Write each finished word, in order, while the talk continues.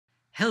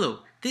Hello,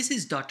 this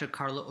is Dr.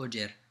 Carlo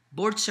Oger,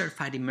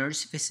 board-certified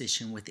emergency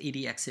physician with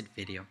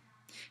theEDexitVideo.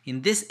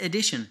 In this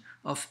edition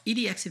of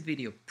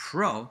theEDexitVideo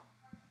Pro,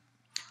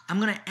 I'm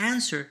going to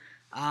answer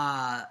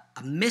a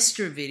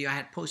mystery video I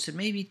had posted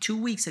maybe 2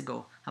 weeks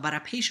ago about a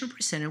patient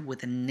presented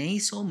with a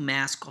nasal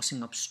mass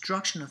causing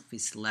obstruction of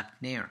his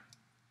left nair.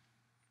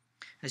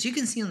 As you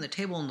can see on the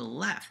table on the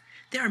left,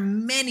 there are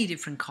many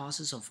different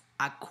causes of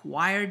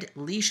acquired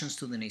lesions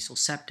to the nasal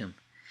septum.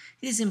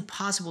 It is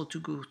impossible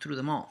to go through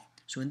them all.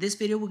 So in this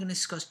video, we're going to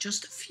discuss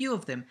just a few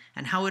of them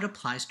and how it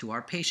applies to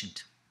our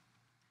patient.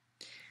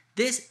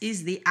 This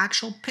is the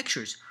actual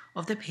pictures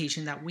of the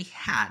patient that we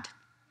had.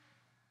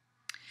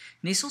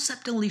 Nasal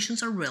septal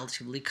lesions are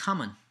relatively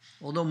common.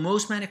 Although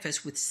most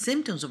manifest with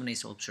symptoms of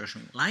nasal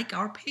obstruction, like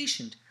our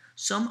patient,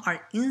 some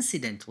are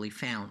incidentally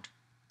found.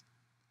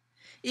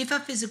 If a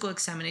physical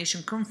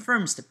examination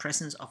confirms the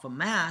presence of a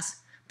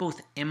mass,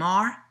 both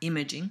MR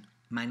imaging,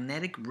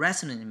 magnetic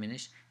resonance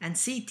imaging, and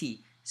CT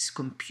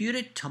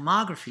computed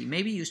tomography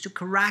may be used to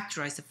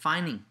characterize the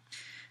finding.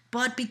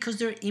 But because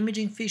their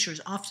imaging features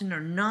often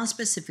are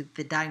non-specific,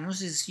 the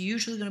diagnosis is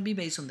usually going to be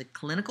based on the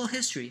clinical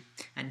history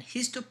and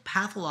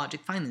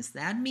histopathologic findings.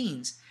 That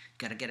means you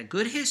got to get a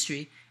good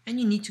history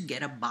and you need to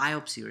get a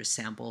biopsy or a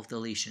sample of the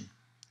lesion.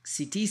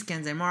 CT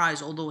scans and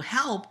MRIs, although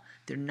help,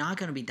 they're not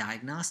going to be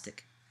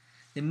diagnostic.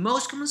 The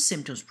most common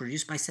symptoms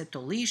produced by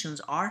septal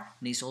lesions are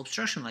nasal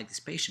obstruction, like this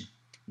patient,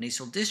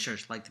 nasal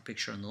discharge, like the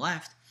picture on the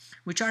left,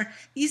 which are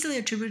easily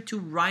attributed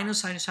to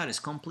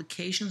rhinosinusitis,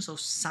 complications of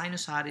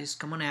sinusitis,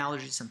 common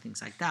allergies, and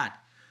things like that.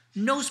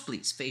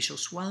 Nosebleeds, facial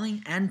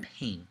swelling, and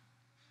pain.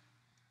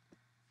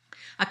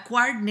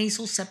 Acquired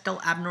nasal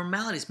septal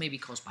abnormalities may be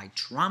caused by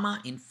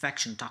trauma,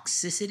 infection,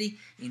 toxicity,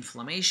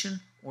 inflammation,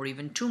 or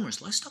even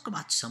tumors. Let's talk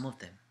about some of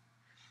them.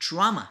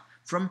 Trauma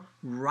from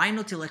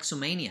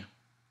rhinotelexomania.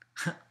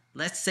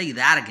 Let's say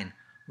that again.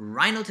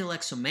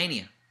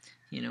 Rhinotelexomania.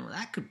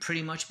 That could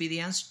pretty much be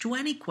the answer to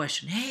any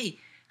question. Hey,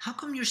 how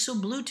come you're so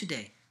blue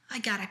today? I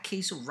got a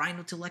case of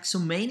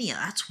rhinotelexomania,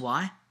 that's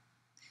why.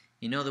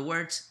 In other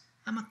words,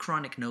 I'm a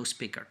chronic nose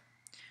picker.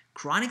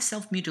 Chronic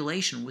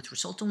self-mutilation with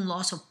resultant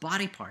loss of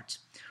body parts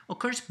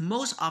occurs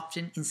most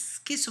often in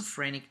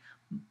schizophrenic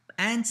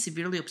and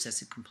severely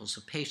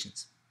obsessive-compulsive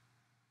patients.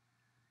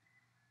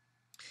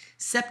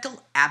 Septal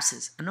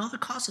abscess, another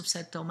cause of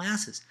septal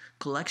masses,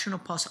 collection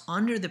of pus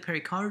under the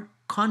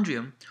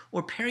perichondrium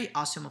or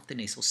periosteum of the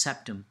nasal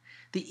septum.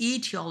 The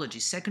etiology,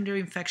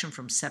 secondary infection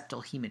from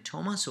septal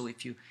hematoma. So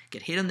if you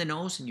get hit on the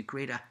nose and you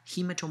create a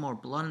hematoma or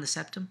blood in the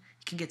septum,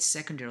 you can get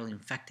secondarily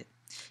infected.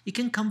 It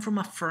can come from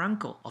a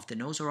furuncle of the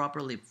nose or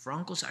upper lip.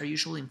 Furuncles are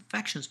usually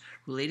infections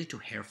related to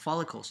hair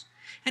follicles,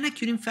 and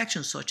acute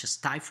infections such as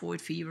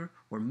typhoid fever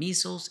or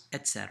measles,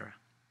 etc.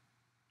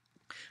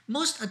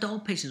 Most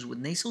adult patients with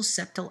nasal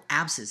septal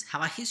abscess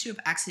have a history of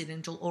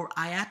accidental or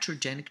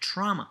iatrogenic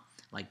trauma,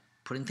 like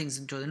putting things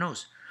into the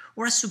nose,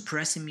 or a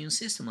suppressed immune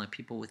system like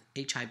people with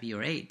HIV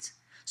or AIDS.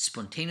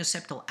 Spontaneous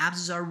septal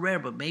abscesses are rare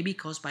but may be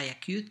caused by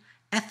acute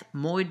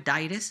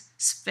ethmoiditis,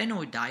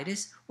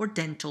 sphenoiditis, or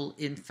dental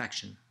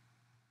infection.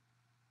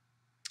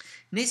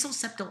 Nasal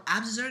septal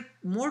abscesses are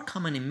more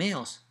common in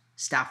males.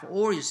 Staph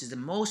aureus is the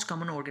most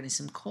common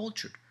organism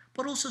cultured,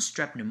 but also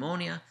strep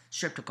pneumonia,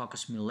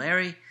 Streptococcus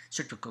mulleriae,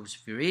 Streptococcus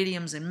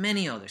viridans, and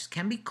many others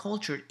can be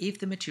cultured if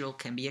the material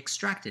can be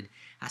extracted.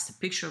 As the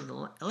picture of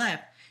the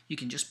left, you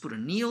can just put a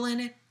needle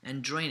in it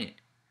and drain it.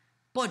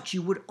 But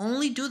you would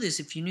only do this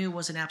if you knew it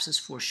was an abscess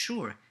for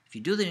sure. If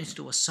you do this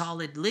into a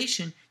solid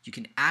lesion, you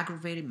can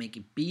aggravate it, make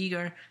it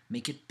bigger,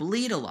 make it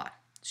bleed a lot.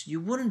 So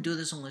you wouldn't do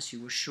this unless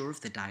you were sure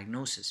of the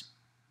diagnosis.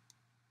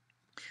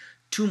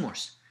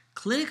 Tumors.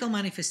 Clinical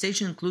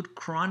manifestations include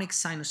chronic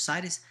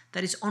sinusitis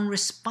that is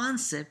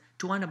unresponsive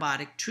to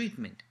antibiotic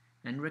treatment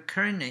and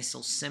recurrent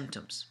nasal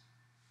symptoms.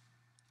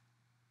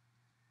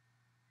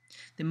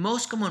 The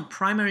most common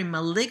primary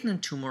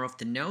malignant tumor of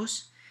the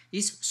nose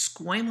is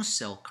squamous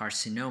cell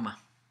carcinoma.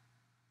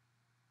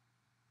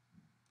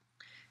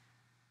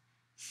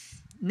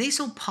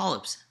 Nasal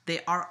polyps, they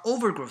are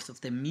overgrowth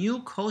of the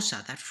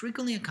mucosa that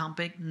frequently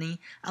accompany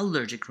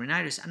allergic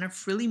rhinitis and are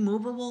freely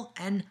movable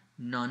and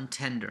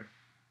non-tender.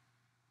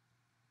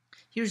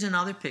 Here's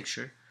another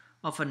picture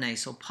of a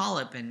nasal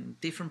polyp and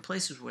different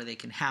places where they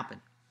can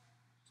happen.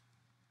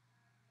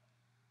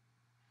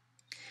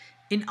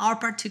 In our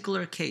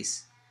particular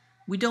case,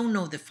 we don't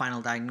know the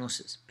final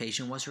diagnosis.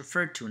 Patient was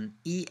referred to an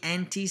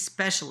ENT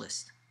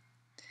specialist.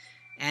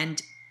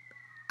 And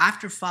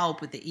after follow-up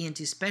with the ENT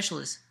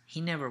specialist, he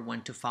never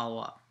went to follow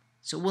up.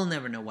 So we'll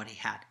never know what he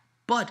had.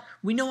 But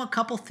we know a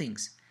couple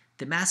things.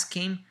 The mass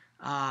came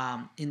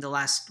in the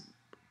last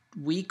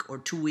week or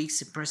 2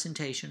 weeks of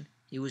presentation.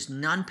 It was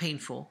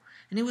non-painful,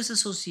 and it was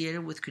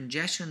associated with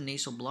congestion and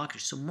nasal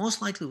blockage. So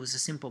most likely it was a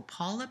simple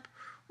polyp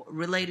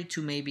related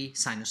to maybe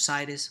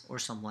sinusitis or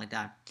something like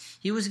that.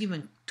 He was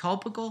given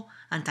topical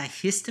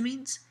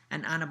antihistamines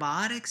and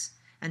antibiotics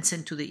and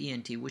sent to the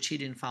ENT, which he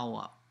didn't follow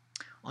up.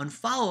 On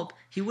follow-up,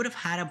 he would have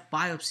had a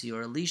biopsy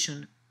or a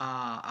lesion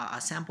a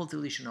sample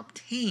deletion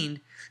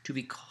obtained to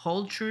be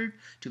cultured,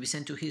 to be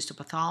sent to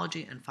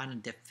histopathology, and find a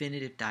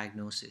definitive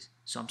diagnosis.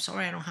 So I'm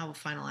sorry I don't have a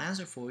final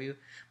answer for you,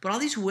 but at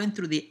least we went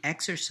through the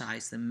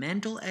exercise, the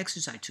mental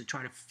exercise, to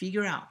try to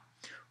figure out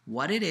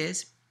what it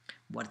is,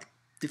 what the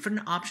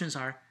different options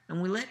are,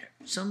 and we learned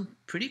some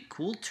pretty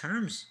cool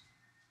terms.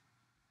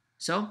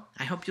 So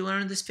I hope you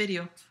learned this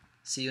video.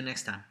 See you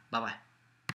next time. Bye-bye.